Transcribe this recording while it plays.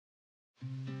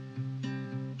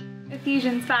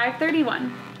Ephesians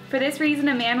 5:31. For this reason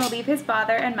a man will leave his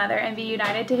father and mother and be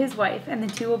united to his wife, and the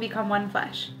two will become one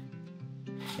flesh.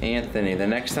 Anthony, the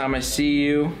next time I see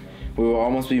you, we will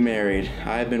almost be married.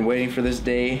 I have been waiting for this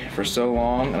day for so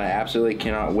long, and I absolutely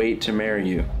cannot wait to marry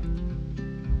you.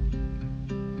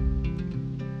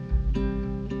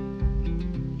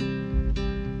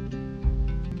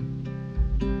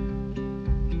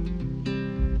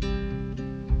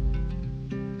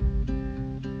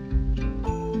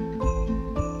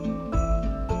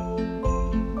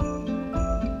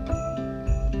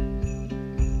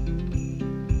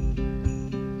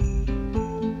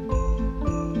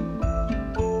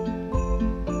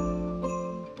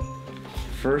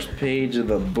 First page of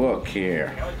the book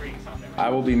here. I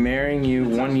will be marrying you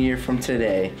 1 year from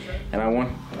today, and I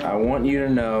want you to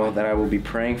know that I will be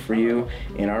praying for you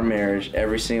in our marriage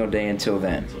every single day until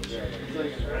then.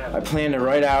 I plan to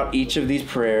write out each of these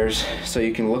prayers so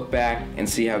you can look back and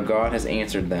see how God has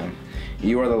answered them.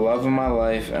 You are the love of my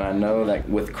life, and I know that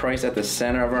with Christ at the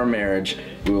center of our marriage,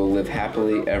 we will live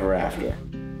happily ever after.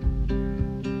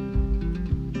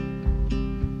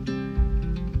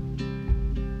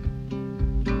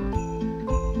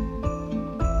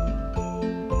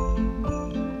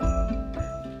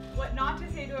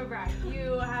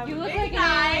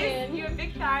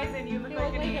 And you look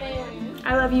like an alien.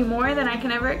 I love you more than I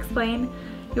can ever explain.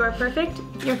 You are perfect.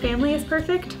 Your family is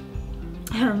perfect.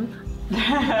 And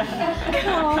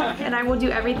I will do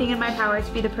everything in my power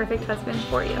to be the perfect husband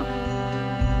for you.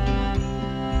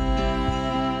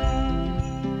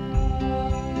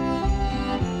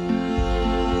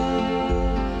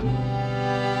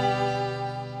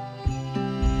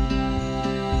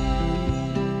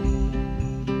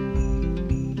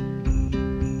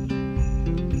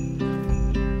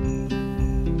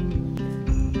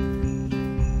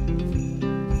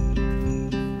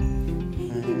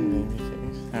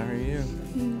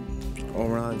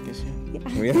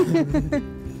 Yeah.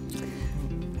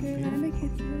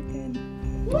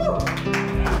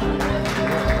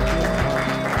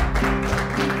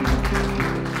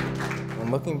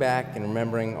 When looking back and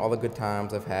remembering all the good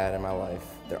times I've had in my life,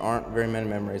 there aren't very many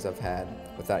memories I've had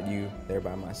without you there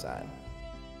by my side.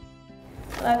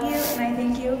 I love you, and I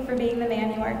thank you for being the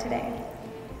man you are today.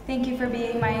 Thank you for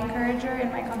being my encourager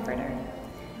and my comforter.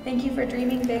 Thank you for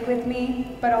dreaming big with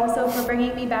me, but also for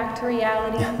bringing me back to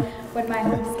reality when my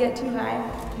hopes get too high.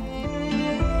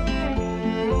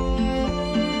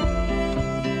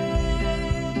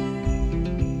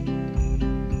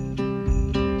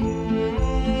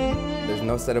 There's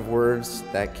no set of words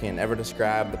that can ever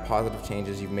describe the positive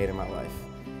changes you've made in my life.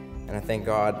 And I thank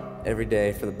God every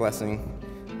day for the blessing,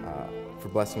 for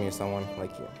blessing me with someone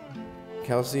like you.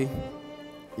 Kelcie,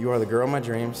 you are the girl of my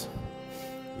dreams.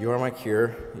 You are my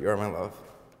cure. You are my love.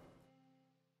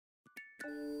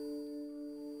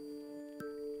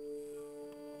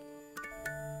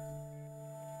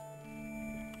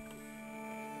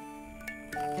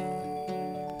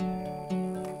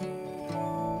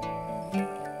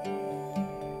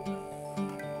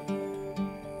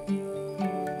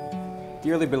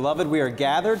 Dearly beloved, we are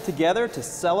gathered together to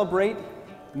celebrate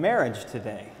marriage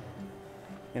today.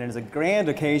 And it is a grand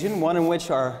occasion, one in which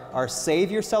our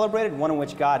Savior celebrated, one in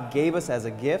which God gave us as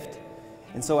a gift.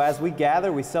 And so as we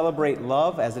gather, we celebrate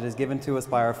love as it is given to us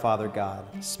by our Father God.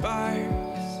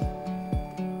 Sparks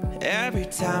every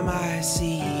time I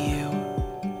see you.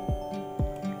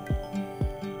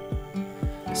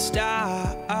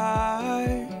 Stars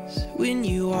when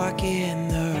you walk in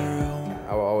the room.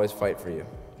 I will always fight for you.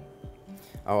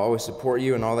 I will always support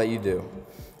you in all that you do.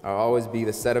 I will always be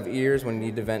the set of ears when you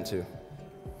need to vent to.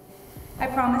 I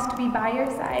promise to be by your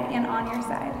side and on your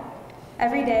side.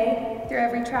 Every day, through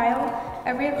every trial,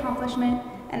 every accomplishment,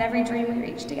 and every dream we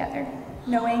reach together,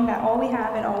 knowing that all we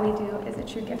have and all we do is a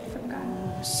true gift from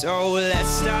God. So let's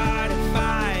start a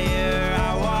fire.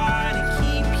 I wanna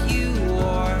keep you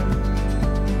warm.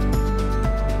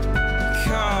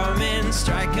 Come and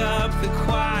strike up the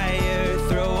choir,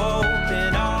 throw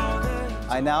open all the...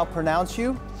 I now pronounce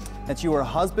you that you are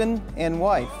husband and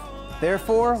wife.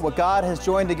 Therefore, what God has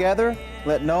joined together,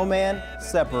 let no man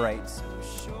separate.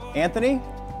 Anthony,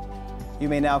 you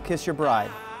may now kiss your bride.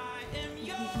 I am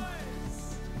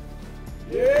yours.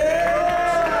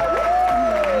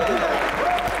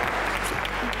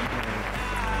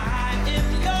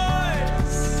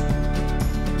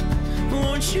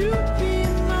 Won't you be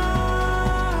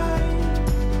mine?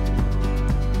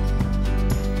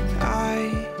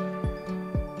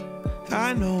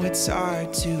 I know it's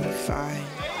hard to find.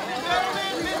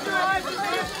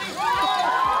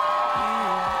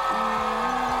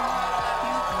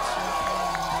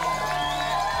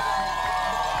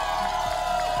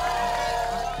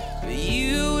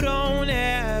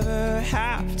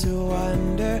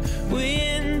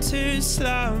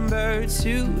 slumber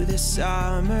to the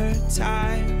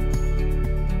summertime.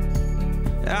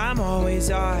 I'm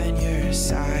always on your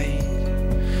side.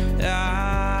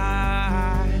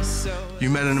 You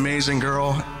met an amazing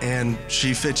girl, and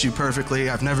she fits you perfectly.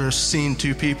 I've never seen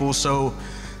two people so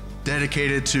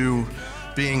dedicated to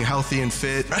being healthy and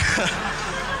fit.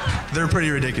 They're pretty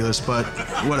ridiculous, but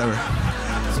whatever.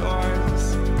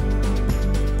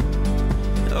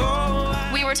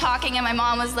 We were talking and my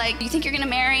mom was like, "Do you think you're gonna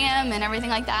marry him?" and everything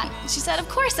like that. She said, "Of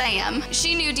course I am."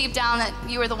 She knew deep down that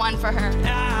you were the one for her.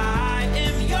 I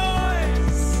am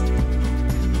yours.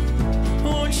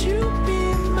 Won't you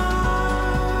be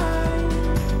mine?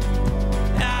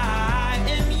 I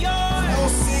am yours.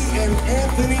 Kelcie and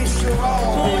Anthony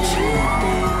Sherrod. Won't you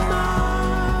be mine?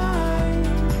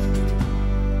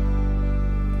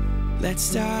 Let's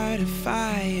start a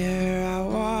fire. I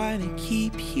wanna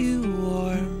keep you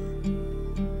warm.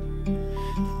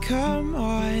 Come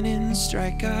on and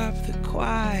strike up the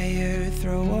choir.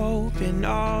 Throw open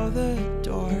all the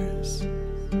doors.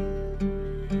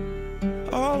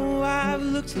 Oh, I've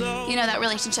looked low. You know, that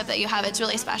relationship that you have, it's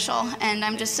really special. And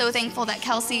I'm just so thankful that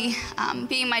Kelcie,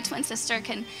 being my twin sister,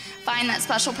 can find that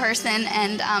special person.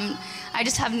 And I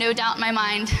just have no doubt in my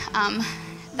mind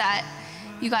that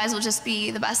you guys will just be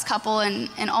the best couple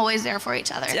and always there for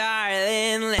each other.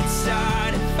 Darling, let's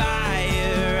start a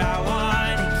fire. I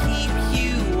wanna keep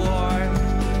you warm.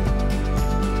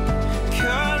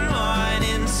 Come on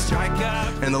and strike up.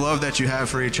 And the love that you have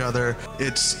for each other,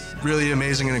 it's really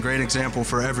amazing and a great example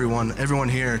for everyone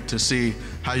here to see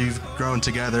how you've grown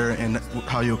together and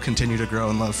how you'll continue to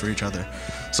grow in love for each other.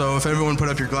 So if everyone put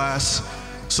up your glass,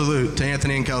 salute to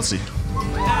Anthony and Kelcie.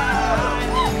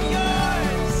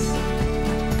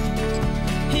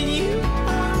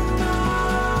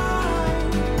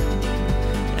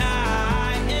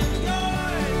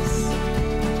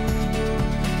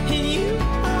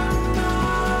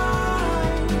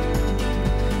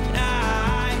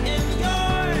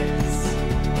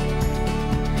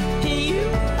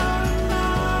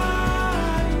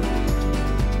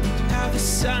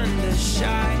 Sun to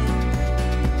shine,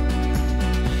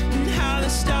 and how the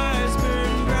stars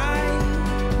burn bright.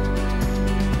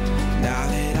 Now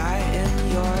that I am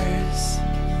yours,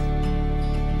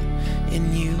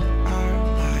 and you are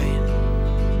mine.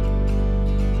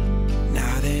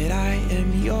 Now that I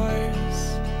am yours,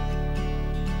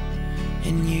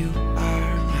 and you